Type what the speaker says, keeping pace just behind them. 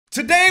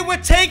Today we're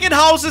taking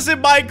houses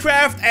in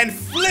Minecraft and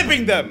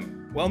flipping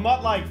them. Well,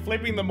 not like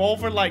flipping them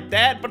over like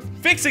that, but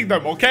fixing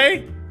them,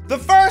 okay? The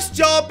first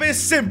job is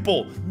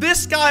simple.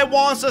 This guy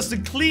wants us to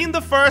clean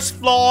the first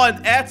floor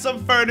and add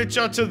some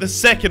furniture to the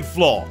second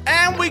floor.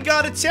 And we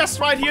got a chest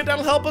right here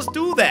that'll help us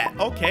do that.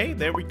 Okay,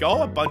 there we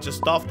go. A bunch of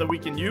stuff that we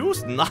can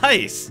use.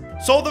 Nice.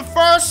 So the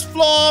first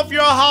floor of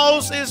your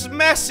house is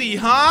messy,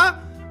 huh?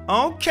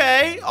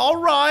 Okay,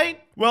 all right.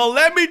 Well,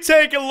 let me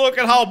take a look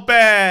at how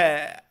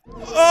bad.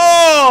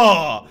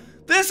 Oh,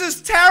 this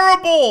is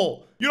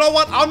terrible. You know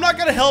what? I'm not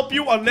gonna help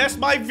you unless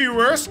my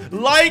viewers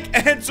like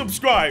and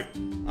subscribe.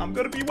 I'm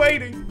gonna be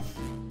waiting.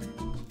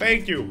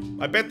 Thank you.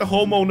 I bet the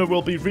homeowner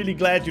will be really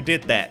glad you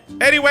did that.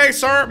 Anyway,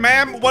 sir,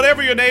 ma'am,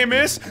 whatever your name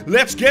is,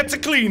 let's get to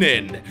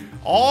cleaning.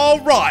 All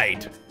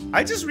right.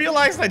 I just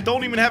realized I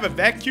don't even have a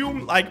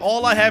vacuum. Like,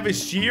 all I have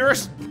is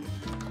shears.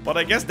 But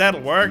I guess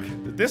that'll work.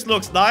 This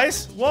looks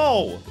nice.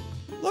 Whoa.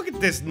 Look at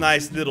this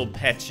nice little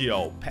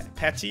patio.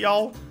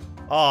 Patio?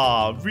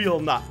 Oh, real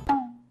nice.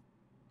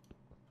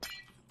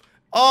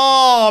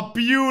 Oh,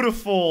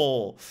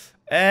 beautiful.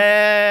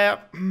 Can't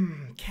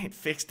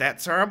fix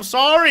that, sir. I'm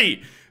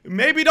sorry.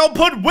 Maybe don't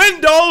put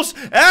windows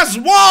as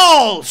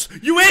walls,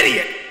 you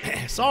idiot.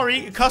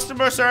 Sorry,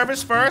 customer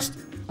service first.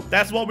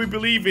 That's what we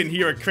believe in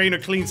here at Crainer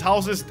Cleans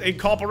Houses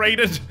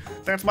Incorporated.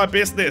 That's my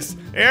business.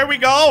 Here we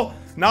go.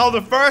 Now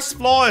the first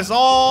floor is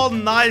all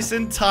nice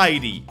and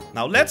tidy.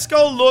 Now let's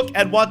go look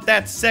at what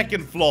that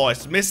second floor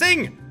is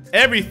missing.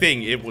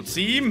 Everything, it would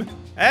seem.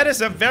 That is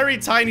a very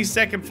tiny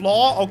second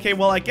floor. Okay,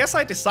 well, I guess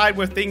I decide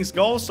where things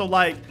go. So,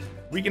 like,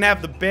 we can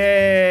have the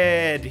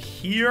bed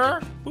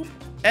here. Boop,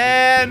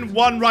 and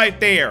one right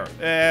there.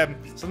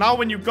 So now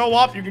when you go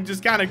up, you can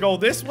just kind of go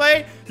this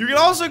way. You can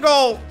also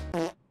go...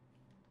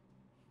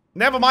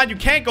 Never mind, you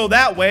can't go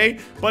that way.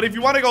 But if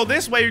you want to go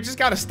this way, you just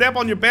got to step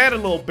on your bed a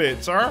little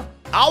bit, sir.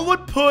 I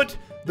would put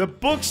the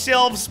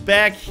bookshelves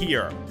back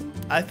here.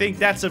 I think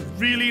that's a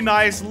really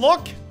nice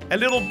look. A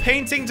little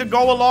painting to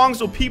go along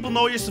so people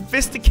know you're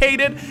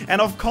sophisticated.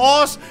 And of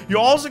course, you're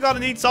also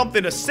gonna need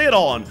something to sit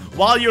on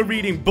while you're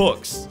reading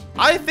books.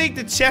 I think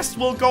the chest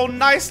will go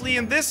nicely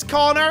in this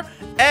corner.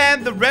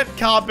 And the red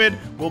carpet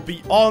will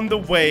be on the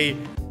way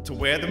to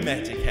where the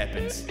magic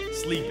happens.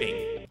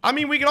 Sleeping. I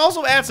mean, we can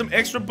also add some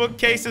extra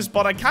bookcases,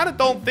 but I kind of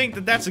don't think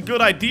that that's a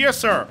good idea,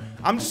 sir.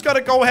 I'm just gonna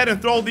go ahead and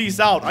throw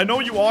these out. I know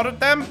you ordered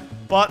them,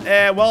 but,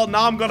 well,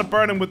 now I'm gonna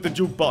burn them with the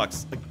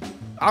jukebox.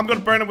 I'm gonna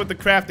burn them with the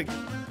crafting...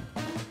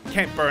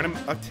 Can't burn him.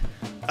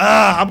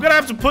 I'm gonna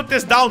have to put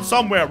this down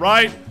somewhere,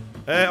 right?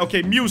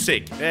 Okay,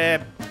 music.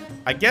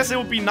 I guess it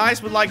would be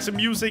nice with like some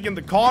music in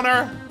the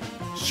corner.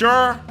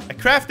 Sure. A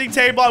crafting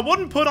table I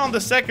wouldn't put on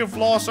the second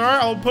floor, sir.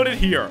 I'll put it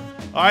here.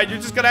 Alright, you're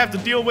just gonna have to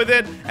deal with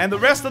it. And the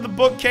rest of the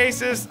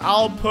bookcases,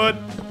 I'll put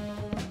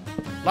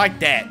like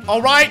that.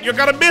 Alright, you're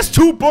gonna miss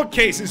 2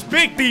 bookcases.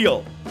 Big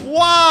deal.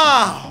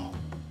 Wow.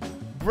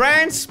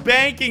 Brand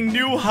spanking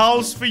new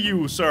house for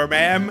you, sir,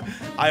 ma'am.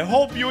 I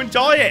hope you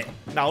enjoy it.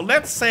 Now,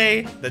 let's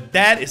say that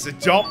that is a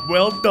job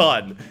well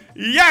done.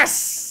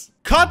 Yes!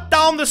 Cut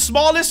down the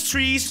smallest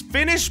trees,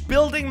 finish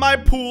building my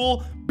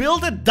pool,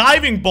 build a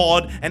diving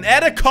board, and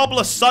add a couple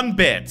of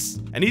sunbeds.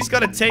 And he's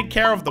gonna take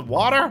care of the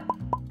water?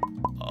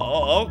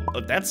 Oh,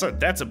 that's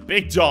a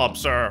big job,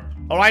 sir.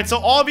 Alright, so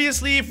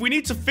obviously, if we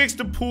need to fix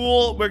the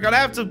pool, we're gonna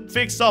have to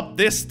fix up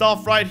this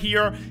stuff right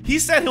here. He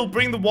said he'll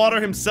bring the water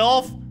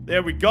himself.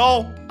 There we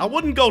go. I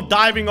wouldn't go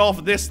diving off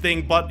of this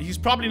thing, but he's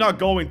probably not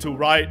going to,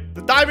 right?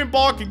 The diving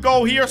board can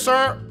go here,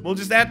 sir. We'll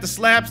just add the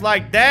slabs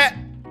like that.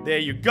 There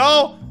you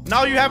go.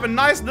 Now you have a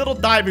nice little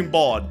diving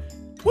board.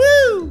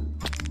 Woo!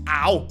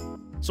 Ow.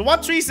 So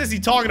what trees is he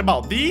talking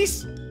about?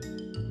 These?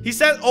 He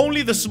said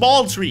only the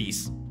small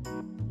trees.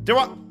 There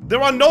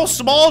are no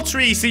small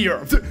trees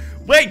here.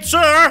 Wait,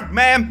 sir,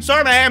 ma'am,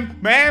 sir,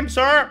 ma'am,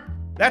 sir.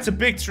 That's a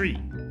big tree.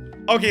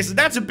 Okay, so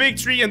that's a big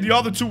tree and the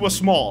other 2 were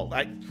small.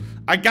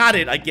 I got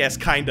it, I guess,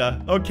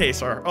 kinda. Okay,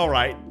 sir.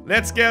 Alright.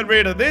 Let's get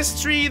rid of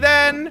this tree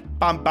then.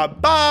 Bum, bum,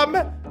 bum.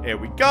 There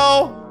we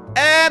go.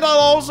 And I'll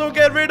also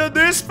get rid of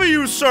this for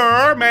you,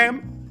 sir,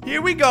 ma'am.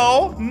 Here we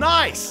go.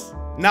 Nice.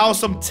 Now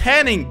some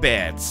tanning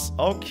beds.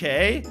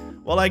 Okay.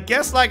 Well, I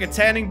guess like a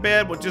tanning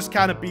bed would just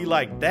kind of be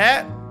like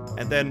that.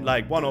 And then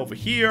like one over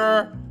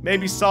here.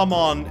 Maybe some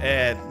on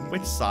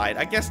which side?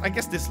 I guess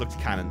this looks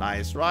kind of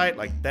nice, right?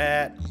 Like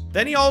that.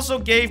 Then he also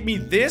gave me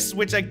this,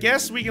 which I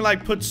guess we can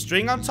like put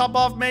string on top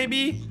of,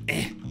 maybe.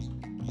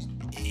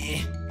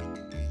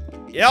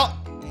 Yep,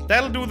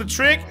 that'll do the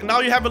trick.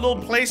 Now you have a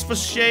little place for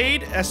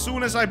shade. As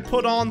soon as I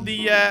put on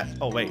the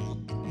oh wait,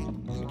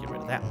 let me get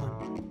rid of that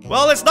one.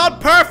 Well, it's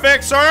not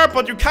perfect, sir,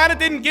 but you kind of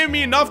didn't give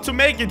me enough to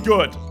make it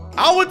good.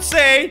 I would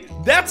say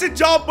that's a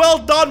job well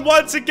done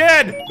once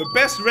again. The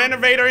best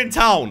renovator in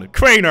town,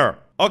 Crainer.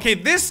 Okay,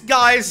 this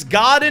guy's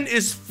garden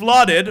is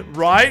flooded,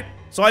 right?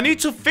 So I need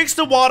to fix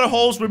the water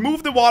holes,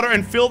 remove the water,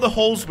 and fill the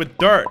holes with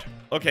dirt.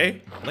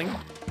 Okay, bling,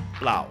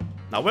 blow.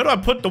 Now, where do I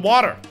put the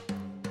water?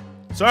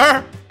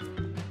 Sir?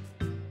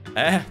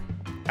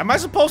 Am I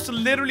supposed to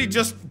literally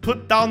just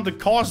put down the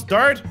coarse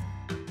dirt?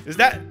 Is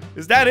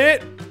that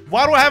it?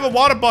 Why do I have a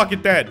water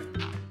bucket then?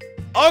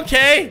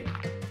 Okay.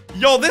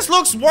 Yo, this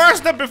looks worse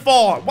than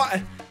before.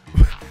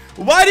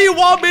 Why do you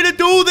want me to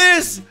do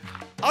this?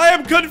 I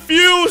am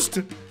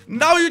confused.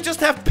 Now you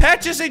just have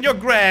patches in your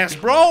grass,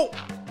 bro.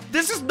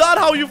 This is not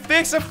how you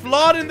fix a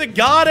flood in the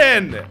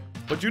garden.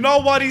 But you know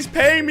what? He's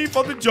paying me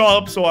for the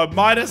job, so I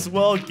might as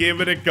well give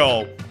it a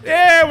go.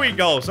 There we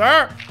go,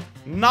 sir.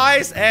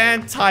 Nice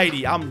and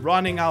tidy. I'm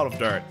running out of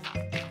dirt.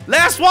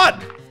 Last one.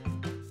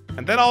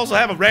 And then I also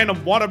have a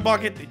random water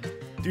bucket.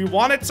 Do you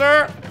want it,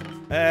 sir?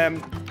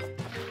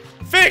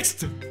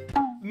 Fixed.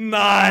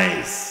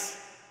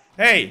 Nice.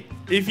 Hey,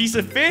 if he's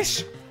a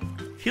fish,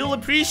 he'll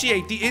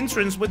appreciate the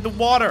entrance with the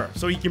water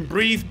so he can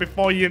breathe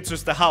before he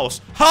enters the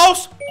house.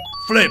 House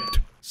flipped.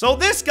 So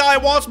this guy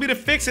wants me to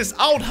fix his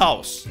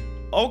outhouse.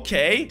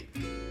 Okay.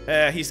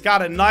 He's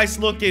got a nice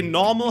looking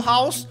normal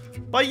house.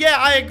 But yeah,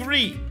 I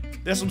agree.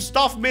 There's some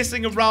stuff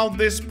missing around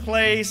this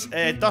place.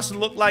 It doesn't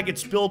look like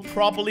it's built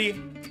properly.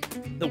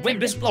 The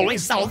wind is blowing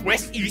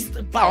southwest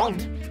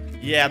eastbound.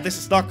 Yeah, this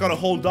is not gonna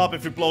hold up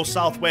if it blows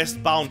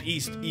southwest bound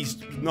east,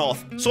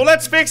 north. So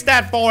let's fix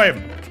that for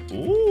him.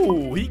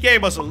 Ooh, he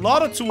gave us a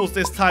lot of tools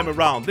this time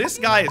around. This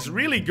guy is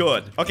really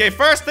good. Okay,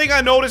 first thing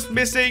I noticed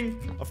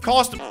missing, of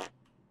course the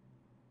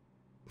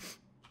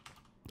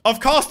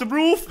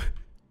roof.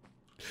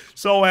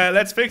 So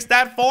let's fix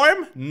that for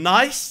him.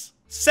 Nice.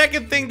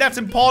 Second thing that's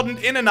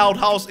important in an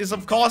outhouse is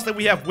of course that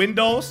we have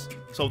windows.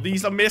 So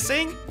these are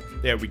missing.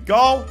 There we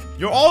go.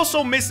 You're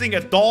also missing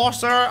a door,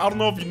 sir. I don't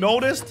know if you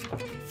noticed.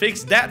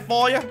 Fix that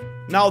for you.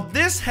 Now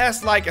this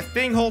has like a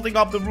thing holding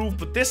up the roof,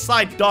 but this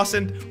side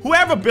doesn't.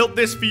 Whoever built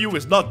this for you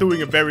is not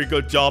doing a very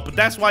good job, but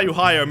that's why you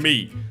hire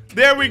me.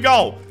 There we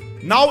go.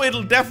 Now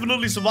it'll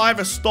definitely survive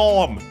a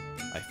storm,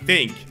 I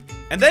think.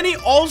 And then he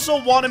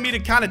also wanted me to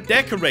kind of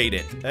decorate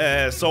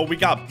it. So we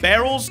got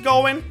barrels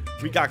going,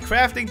 we got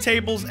crafting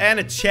tables and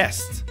a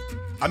chest.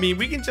 I mean,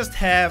 we can just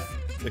have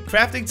the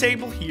crafting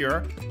table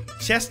here,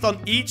 chest on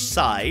each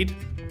side.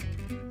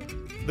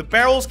 The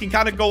barrels can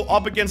kind of go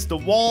up against the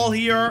wall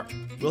here.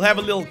 We'll have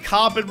a little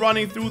carpet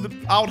running through the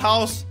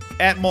outhouse.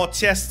 Add more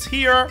chests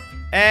here.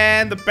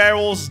 And the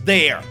barrels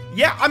there.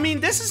 Yeah, I mean,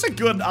 this is a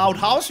good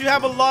outhouse. You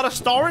have a lot of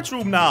storage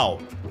room now.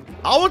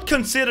 I would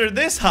consider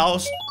this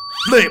house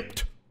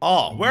flipped.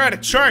 Oh, we're at a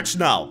church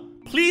now.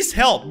 Please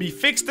help me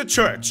fix the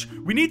church.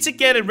 We need to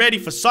get it ready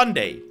for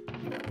Sunday.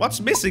 What's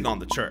missing on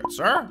the church,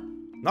 sir?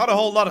 Not a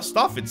whole lot of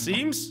stuff, it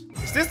seems.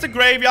 Is this the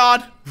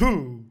graveyard?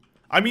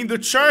 I mean, the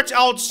church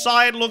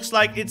outside looks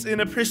like it's in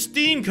a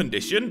pristine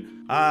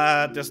condition.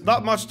 There's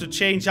not much to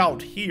change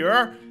out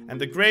here. And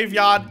the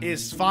graveyard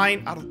is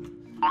fine.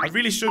 I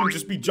really shouldn't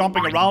just be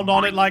jumping around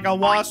on it like I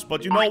was.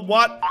 But you know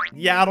what?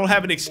 Yeah, I don't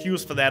have an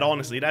excuse for that,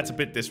 honestly. That's a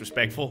bit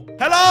disrespectful.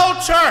 Hello,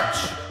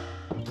 church!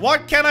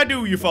 What can I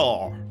do you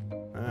for?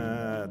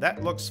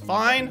 That looks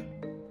fine.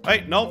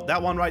 Wait, nope, that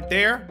one right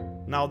there.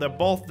 Now they're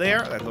both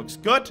there. That looks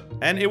good.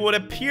 And it would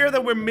appear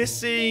that we're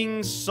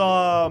missing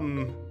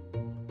some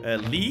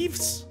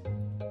leaves.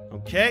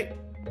 Okay.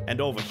 And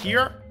over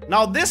here.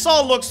 Now this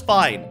all looks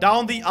fine.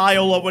 Down the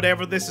aisle or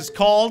whatever this is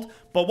called.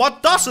 But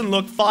what doesn't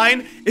look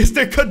fine is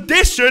the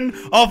condition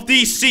of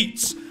these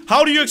seats.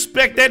 How do you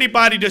expect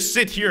anybody to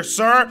sit here,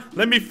 sir?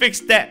 Let me fix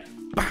that.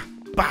 Bah,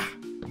 bah.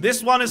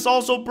 This one is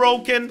also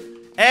broken.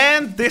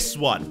 And this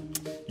one.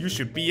 You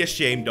should be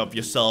ashamed of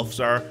yourself,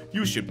 sir.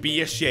 You should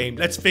be ashamed.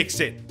 Let's fix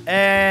it.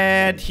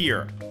 And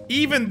here.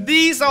 Even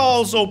these are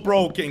also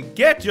broken.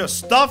 Get your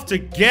stuff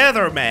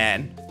together,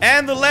 man.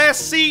 And the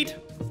last seat,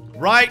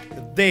 right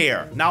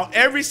there. Now,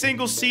 every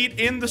single seat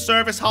in the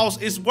service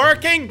house is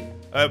working.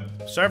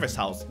 Service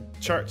house.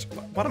 Church.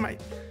 What am I?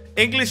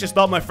 English is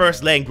not my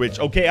first language,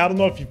 okay? I don't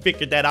know if you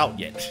figured that out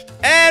yet.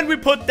 And we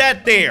put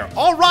that there.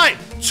 All right.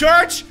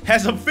 Church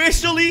has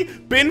officially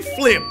been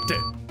flipped.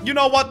 You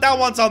know what? That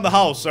one's on the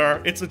house,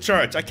 sir. It's a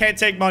church. I can't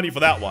take money for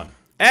that one.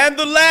 And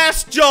the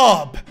last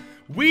job.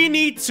 We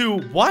need to,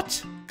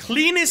 what?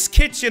 Clean his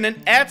kitchen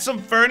and add some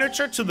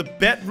furniture to the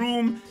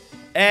bedroom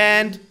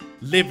and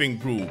living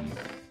room.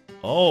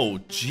 Oh,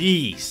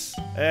 jeez.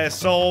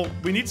 So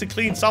we need to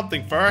clean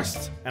something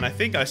first. And I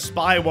think I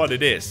spy what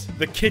it is.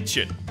 The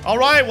kitchen. All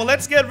right, well,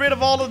 let's get rid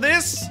of all of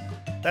this.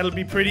 That'll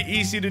be pretty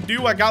easy to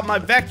do. I got my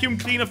vacuum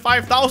cleaner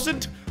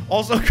 5000,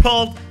 also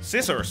called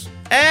scissors.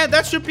 And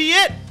that should be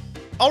it.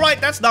 All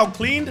right, that's now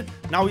cleaned.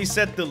 Now we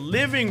set the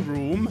living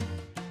room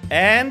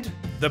and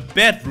the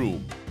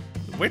bedroom.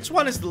 Which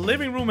one is the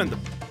living room and the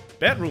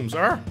bedroom,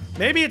 sir?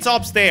 Maybe it's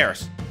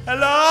upstairs.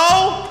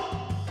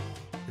 Hello?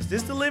 Is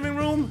this the living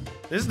room?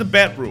 This is the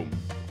bedroom.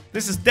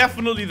 This is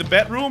definitely the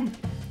bedroom.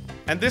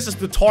 And this is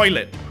the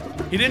toilet.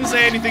 He didn't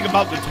say anything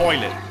about the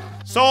toilet.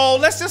 So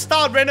let's just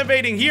start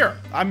renovating here.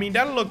 I mean,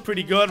 that'll look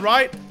pretty good,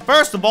 right?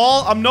 First of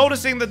all, I'm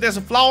noticing that there's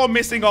a flower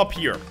missing up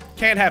here.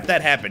 Can't have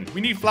that happen.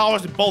 We need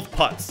flowers in both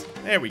pots.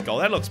 There we go.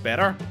 That looks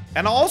better.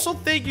 And I also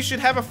think you should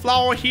have a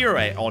flower here,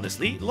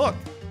 honestly. Look,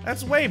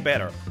 that's way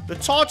better. The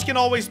torch can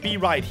always be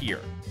right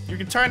here. You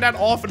can turn that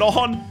off and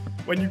on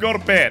when you go to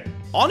bed.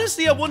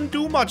 Honestly, I wouldn't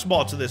do much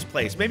more to this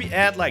place. Maybe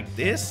add like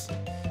this.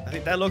 I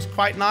think that looks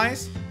quite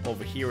nice.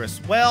 Over here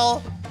as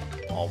well.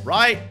 All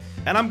right.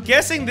 And I'm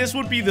guessing this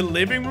would be the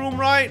living room,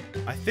 right?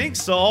 I think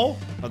so.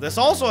 Oh, there's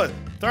also a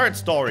third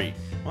story.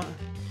 What?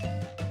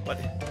 What?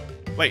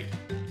 Wait.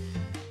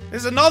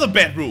 There's another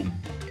bedroom.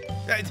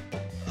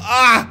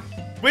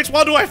 Which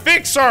one do I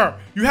fix, sir?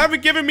 You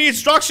haven't given me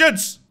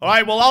instructions. All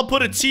right, well, I'll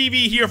put a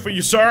TV here for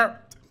you, sir.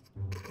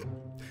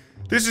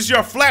 This is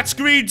your flat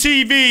screen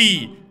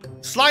TV.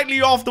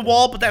 Slightly off the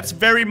wall, but that's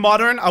very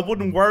modern. I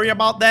wouldn't worry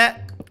about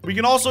that. We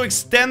can also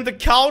extend the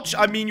couch.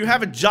 I mean, you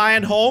have a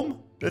giant home.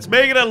 Let's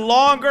make it a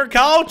longer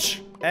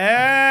couch.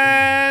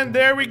 And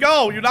there we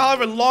go. You now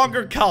have a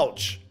longer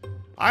couch.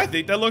 I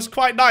think that looks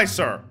quite nice,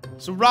 sir.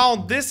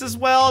 Surround this as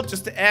well,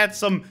 just to add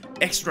some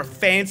extra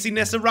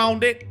fanciness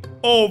around it.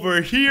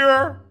 Over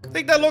here. I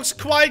think that looks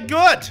quite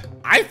good.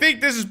 I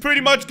think this is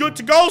pretty much good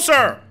to go,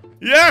 sir.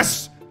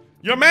 Yes.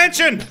 Your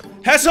mansion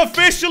has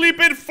officially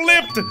been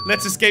flipped.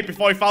 Let's escape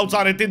before he found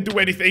out it didn't do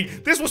anything.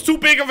 This was too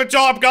big of a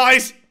job,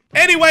 guys.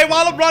 Anyway,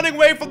 while I'm running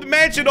away from the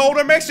mansion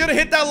owner, make sure to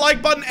hit that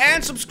like button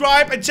and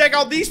subscribe and check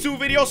out these two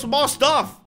videos for more stuff.